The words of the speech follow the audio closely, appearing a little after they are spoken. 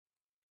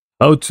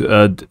How to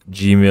add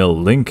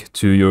Gmail link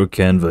to your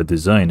Canva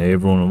design. Hey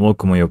everyone, and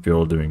welcome. I hope you're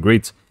all doing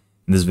great.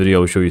 In this video, I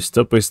will show you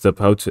step by step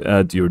how to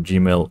add your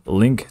Gmail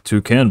link to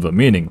Canva,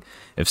 meaning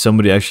if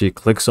somebody actually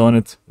clicks on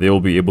it, they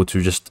will be able to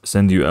just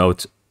send you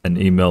out an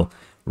email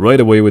right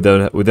away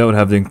without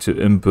having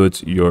to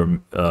input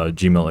your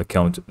Gmail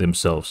account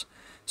themselves.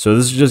 So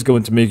this is just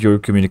going to make your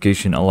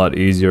communication a lot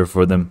easier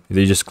for them.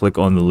 They just click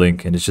on the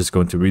link and it's just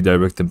going to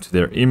redirect them to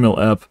their email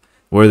app,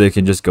 where they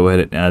can just go ahead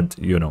and add,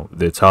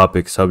 the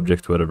topic,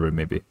 subject, whatever it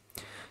may be.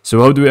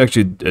 So how do we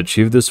actually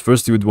achieve this?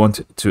 First, you would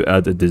want to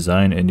add a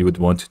design and you would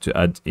want to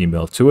add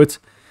email to it.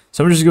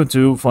 So I'm just going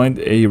to find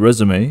a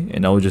resume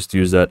and I'll just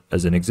use that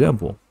as an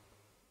example.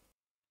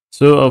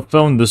 So I've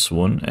found this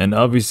one, and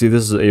obviously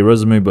this is a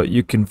resume, but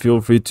you can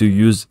feel free to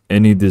use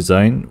any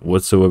design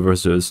whatsoever,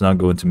 so it's not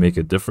going to make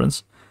a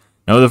difference.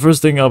 Now the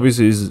first thing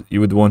obviously is you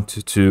would want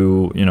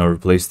to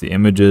replace the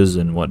images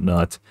and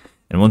whatnot.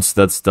 And once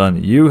that's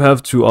done, you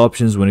have two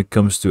options when it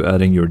comes to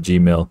adding your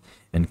Gmail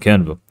in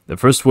Canva. The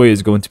first way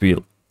is going to be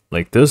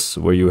like this,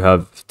 where you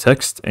have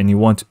text and you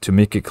want to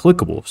make it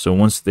clickable. So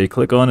once they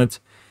click on it,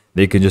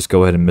 they can just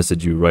go ahead and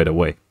message you right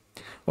away.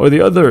 Or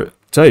the other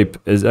type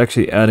is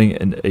actually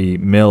adding a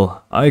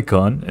mail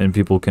icon, and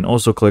people can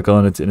also click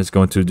on it and it's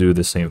going to do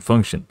the same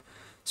function.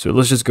 So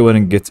let's just go ahead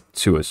and get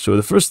to it. So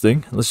the first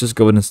thing, let's just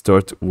go ahead and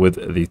start with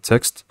the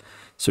text.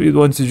 So you'd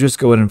want to just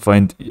go ahead and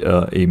find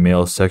a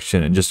mail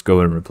section and just go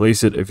ahead and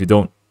replace it. If you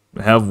don't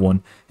have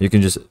one, you can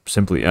just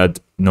simply add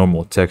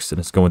normal text and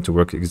it's going to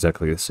work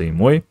exactly the same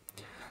way.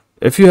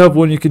 If you have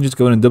one, you can just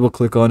go ahead and double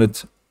click on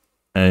it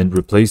and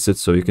replace it.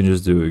 So you can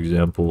just do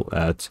example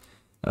at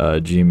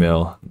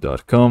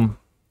gmail.com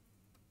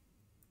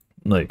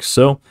like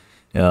so.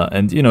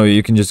 And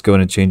you can just go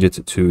ahead and change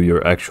it to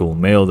your actual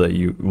mail that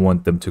you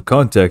want them to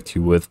contact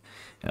you with.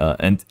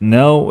 And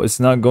now it's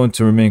not going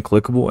to remain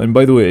clickable. And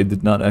by the way, I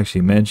did not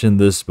actually mention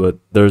this, but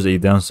there's a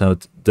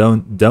downside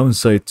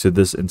to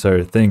this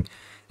entire thing,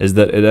 is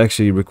that it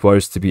actually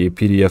requires to be a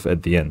PDF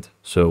at the end.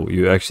 So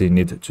you actually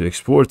need to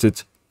export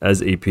it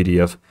as a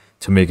PDF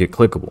to make it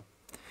clickable.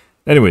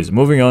 Anyways,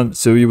 moving on.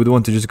 So you would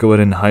want to just go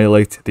ahead and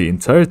highlight the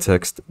entire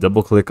text,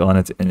 double click on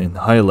it and then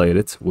highlight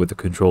it with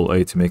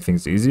Control-A to make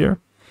things easier.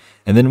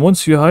 And then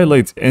once you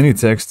highlight any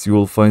text, you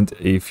will find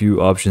a few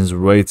options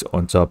right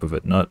on top of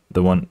it, not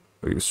the one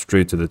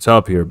straight to the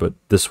top here, but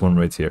this one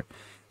right here.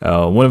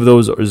 One of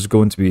those is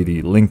going to be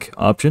the link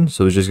option,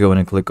 so just go ahead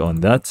and click on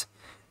that,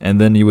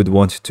 and then you would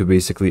want to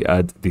basically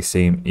add the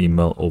same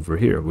email over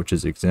here, which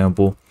is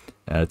example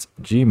at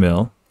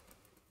gmail.com,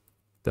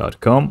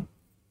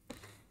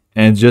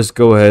 and just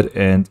go ahead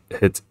and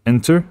hit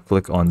enter,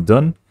 click on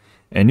done,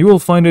 and you will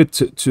find it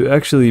to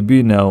actually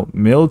be now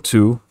mail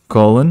to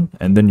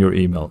and then your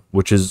email,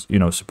 which is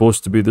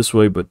supposed to be this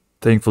way, but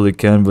thankfully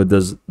Canva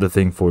does the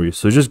thing for you.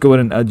 So just go ahead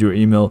and add your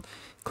email,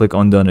 click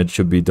on done, it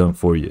should be done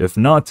for you. If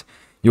not,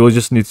 you will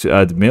just need to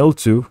add mail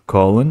to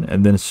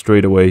and then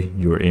straight away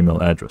your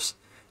email address.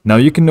 Now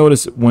you can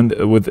notice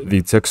with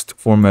the text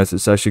format,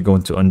 it's actually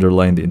going to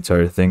underline the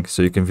entire thing,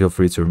 so you can feel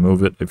free to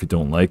remove it if you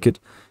don't like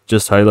it.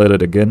 Just highlight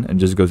it again and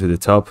just go to the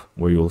top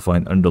where you will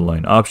find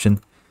underline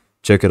option,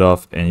 check it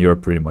off, and you're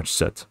pretty much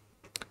set.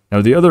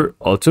 Now the other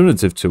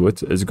alternative to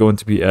it is going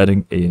to be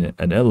adding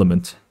an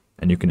element,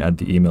 and you can add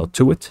the email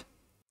to it,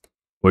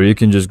 where you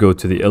can just go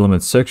to the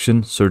element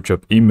section, search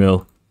up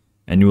email,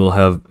 and you will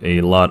have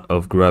a lot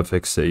of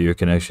graphics that you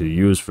can actually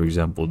use. For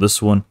example,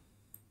 this one,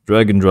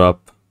 drag and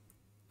drop,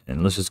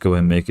 and let's just go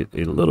ahead and make it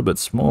a little bit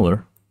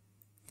smaller.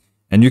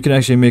 And you can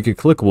actually make it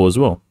clickable as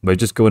well by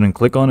just go ahead and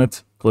click on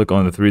it, click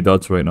on the three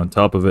dots right on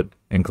top of it,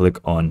 and click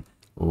on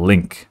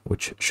link,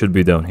 which should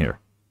be down here.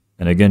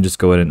 And again, just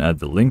go ahead and add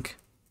the link,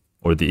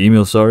 or the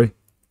email, sorry,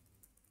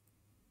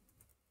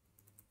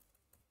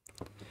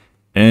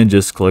 and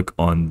just click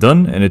on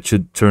done, and it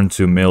should turn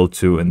to mail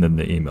to and then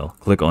the email.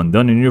 Click on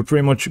done and you're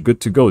pretty much good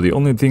to go. The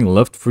only thing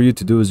left for you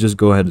to do is just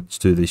go ahead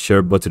to the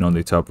share button on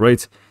the top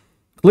right,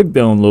 click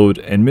download,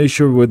 and make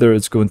sure whether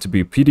it's going to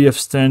be PDF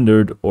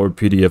standard or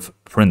PDF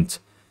print.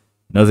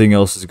 Nothing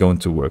else is going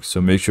to work,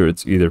 so make sure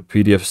it's either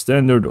PDF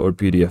standard or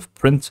PDF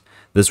print.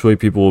 This way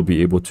people will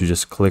be able to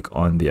just click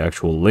on the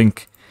actual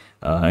link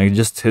and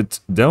just hit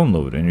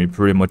download, and you're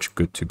pretty much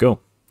good to go.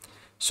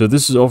 So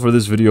this is all for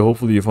this video.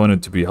 Hopefully you found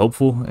it to be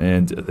helpful,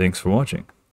 and thanks for watching.